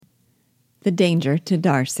The danger to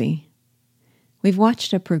Darcy. We've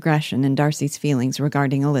watched a progression in Darcy's feelings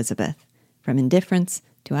regarding Elizabeth, from indifference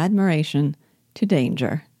to admiration to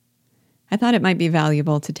danger. I thought it might be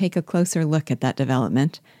valuable to take a closer look at that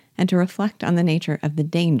development and to reflect on the nature of the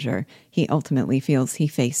danger he ultimately feels he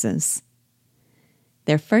faces.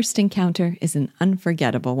 Their first encounter is an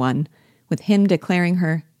unforgettable one, with him declaring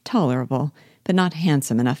her tolerable, but not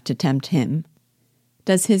handsome enough to tempt him.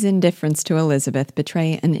 Does his indifference to Elizabeth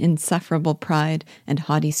betray an insufferable pride and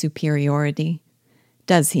haughty superiority?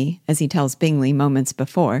 Does he, as he tells Bingley moments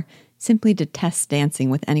before, simply detest dancing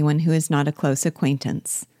with anyone who is not a close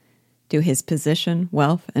acquaintance? Do his position,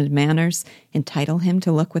 wealth, and manners entitle him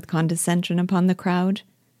to look with condescension upon the crowd?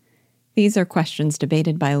 These are questions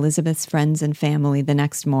debated by Elizabeth's friends and family the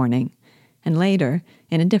next morning, and later,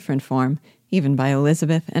 in a different form, even by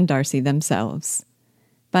Elizabeth and Darcy themselves.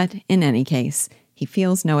 But in any case, he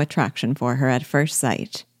feels no attraction for her at first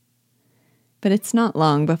sight. But it's not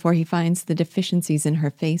long before he finds the deficiencies in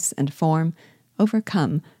her face and form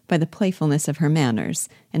overcome by the playfulness of her manners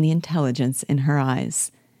and the intelligence in her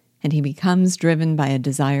eyes, and he becomes driven by a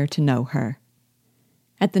desire to know her.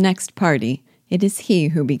 At the next party, it is he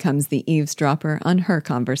who becomes the eavesdropper on her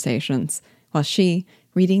conversations, while she,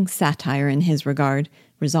 reading satire in his regard,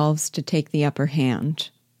 resolves to take the upper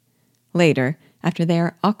hand. Later, after they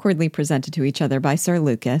are awkwardly presented to each other by Sir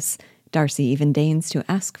Lucas, Darcy even deigns to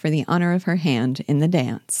ask for the honor of her hand in the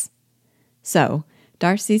dance. So,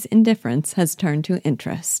 Darcy's indifference has turned to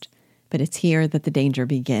interest, but it's here that the danger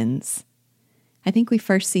begins. I think we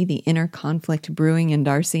first see the inner conflict brewing in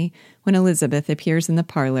Darcy when Elizabeth appears in the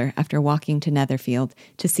parlor after walking to Netherfield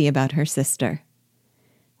to see about her sister.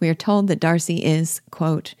 We are told that Darcy is,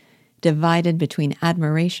 quote, divided between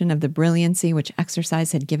admiration of the brilliancy which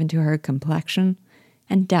exercise had given to her complexion,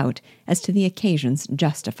 and doubt as to the occasions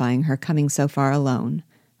justifying her coming so far alone,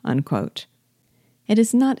 unquote. It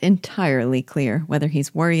is not entirely clear whether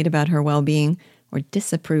he's worried about her well-being or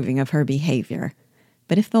disapproving of her behavior,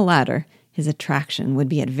 but if the latter, his attraction would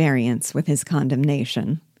be at variance with his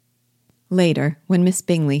condemnation. Later, when Miss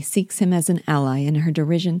Bingley seeks him as an ally in her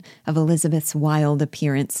derision of Elizabeth's wild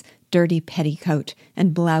appearance, dirty petticoat,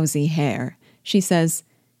 and blousy hair, she says,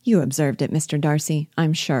 "You observed it, Mr. Darcy,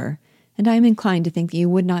 I'm sure, and I am inclined to think that you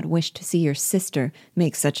would not wish to see your sister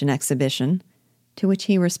make such an exhibition." To which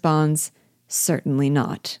he responds, "Certainly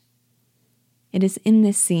not." It is in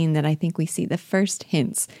this scene that I think we see the first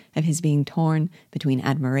hints of his being torn between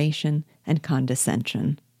admiration and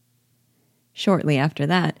condescension. Shortly after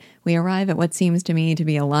that, we arrive at what seems to me to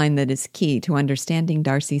be a line that is key to understanding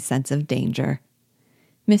Darcy's sense of danger.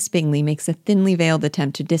 Miss Bingley makes a thinly veiled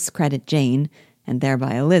attempt to discredit Jane, and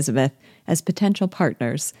thereby Elizabeth, as potential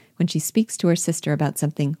partners when she speaks to her sister about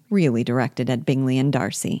something really directed at Bingley and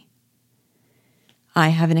Darcy. "I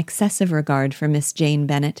have an excessive regard for Miss Jane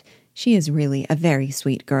Bennet. She is really a very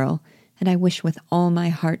sweet girl, and I wish with all my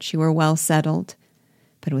heart she were well settled.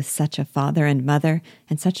 But with such a father and mother,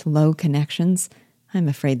 and such low connections, I'm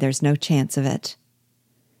afraid there's no chance of it.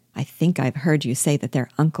 I think I've heard you say that their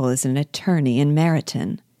uncle is an attorney in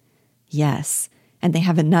Meryton. Yes, and they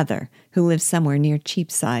have another, who lives somewhere near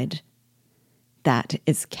Cheapside." "That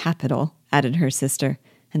is capital," added her sister,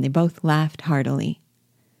 and they both laughed heartily.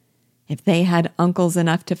 "If they had uncles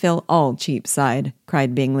enough to fill all Cheapside,"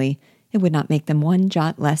 cried Bingley, "it would not make them one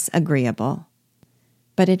jot less agreeable."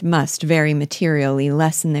 "But it must very materially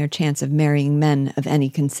lessen their chance of marrying men of any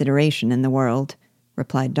consideration in the world,"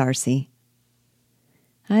 replied Darcy.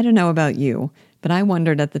 I don't know about you, but I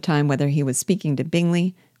wondered at the time whether he was speaking to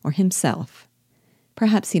Bingley or himself.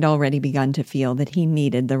 Perhaps he'd already begun to feel that he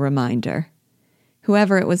needed the reminder.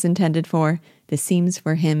 Whoever it was intended for, this seems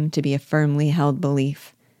for him to be a firmly held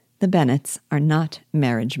belief. The Bennets are not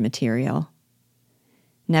marriage material.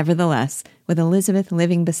 Nevertheless, with Elizabeth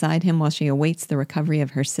living beside him while she awaits the recovery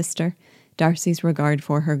of her sister, Darcy's regard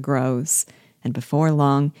for her grows, and before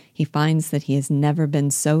long he finds that he has never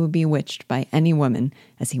been so bewitched by any woman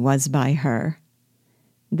as he was by her.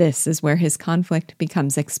 This is where his conflict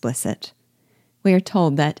becomes explicit. We are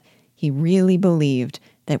told that he really believed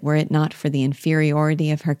that were it not for the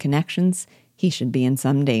inferiority of her connections, he should be in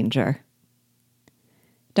some danger.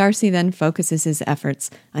 Darcy then focuses his efforts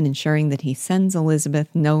on ensuring that he sends Elizabeth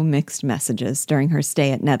no mixed messages during her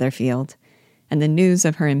stay at Netherfield, and the news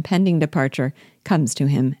of her impending departure comes to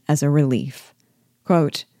him as a relief.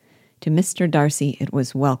 Quote, "To Mr. Darcy it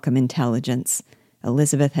was welcome intelligence.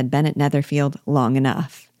 Elizabeth had been at Netherfield long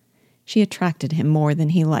enough. She attracted him more than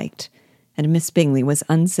he liked, and Miss Bingley was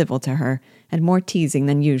uncivil to her and more teasing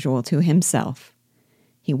than usual to himself.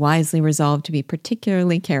 He wisely resolved to be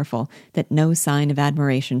particularly careful that no sign of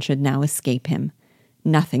admiration should now escape him,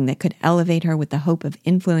 nothing that could elevate her with the hope of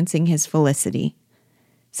influencing his felicity.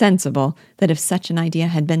 Sensible that if such an idea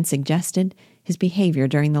had been suggested, his behavior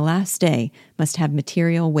during the last day must have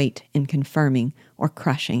material weight in confirming or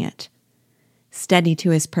crushing it. Steady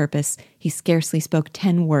to his purpose, he scarcely spoke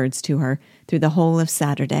 10 words to her through the whole of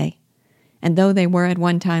Saturday. And though they were at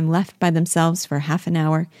one time left by themselves for half an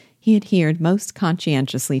hour, he adhered most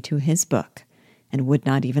conscientiously to his book, and would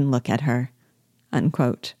not even look at her."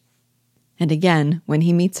 Unquote. And again, when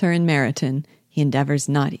he meets her in Meryton, he endeavors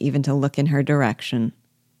not even to look in her direction.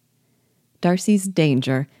 Darcy's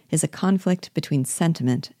danger is a conflict between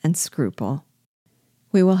sentiment and scruple.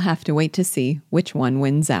 We will have to wait to see which one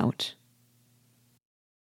wins out.